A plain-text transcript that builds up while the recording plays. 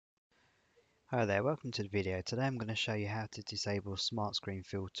Hi there, welcome to the video. Today I'm going to show you how to disable Smartscreen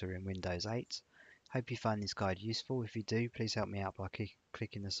Filter in Windows 8. Hope you find this guide useful. If you do, please help me out by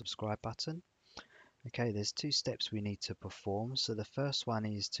clicking the subscribe button. Okay, there's two steps we need to perform. So the first one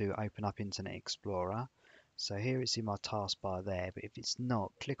is to open up Internet Explorer. So here it's in my taskbar there, but if it's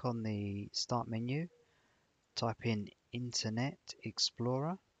not, click on the Start menu, type in Internet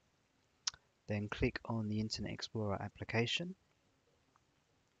Explorer, then click on the Internet Explorer application.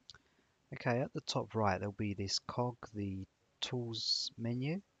 Okay, at the top right there'll be this cog, the tools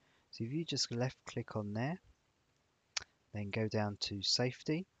menu. So if you just left click on there, then go down to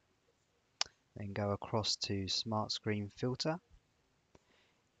safety, then go across to Smart Screen Filter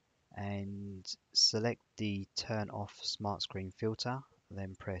and select the turn off Smart Screen Filter,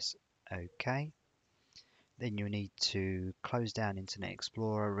 then press OK. Then you'll need to close down Internet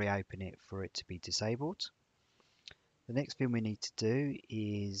Explorer, reopen it for it to be disabled. The next thing we need to do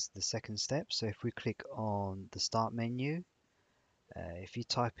is the second step. So if we click on the start menu, if you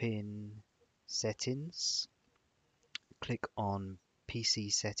type in settings, click on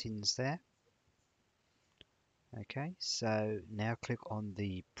PC settings there. Okay, so now click on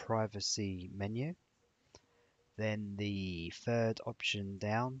the privacy menu. Then the third option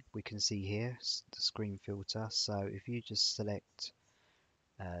down, we can see here the screen filter. So if you just select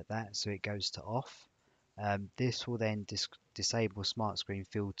that so it goes to off, this will then disable Smart Screen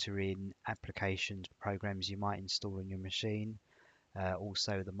Filter in applications, programs you might install on your machine.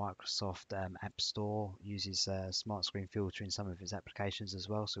 Also, the Microsoft App Store uses Smart Screen Filter in some of its applications as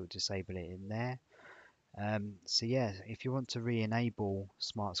well, so we'll disable it in there. So yeah, if you want to re-enable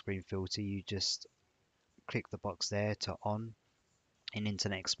Smart Screen Filter, you just click the box there to on. In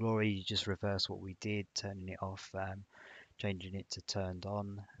Internet Explorer, you just reverse what we did, turning it off, changing it to turned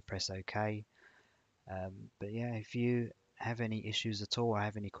on, press OK. But yeah, if you have any issues at all or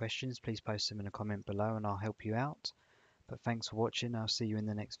have any questions, please post them in a comment below and I'll help you out. But thanks for watching. I'll see you in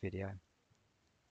the next video.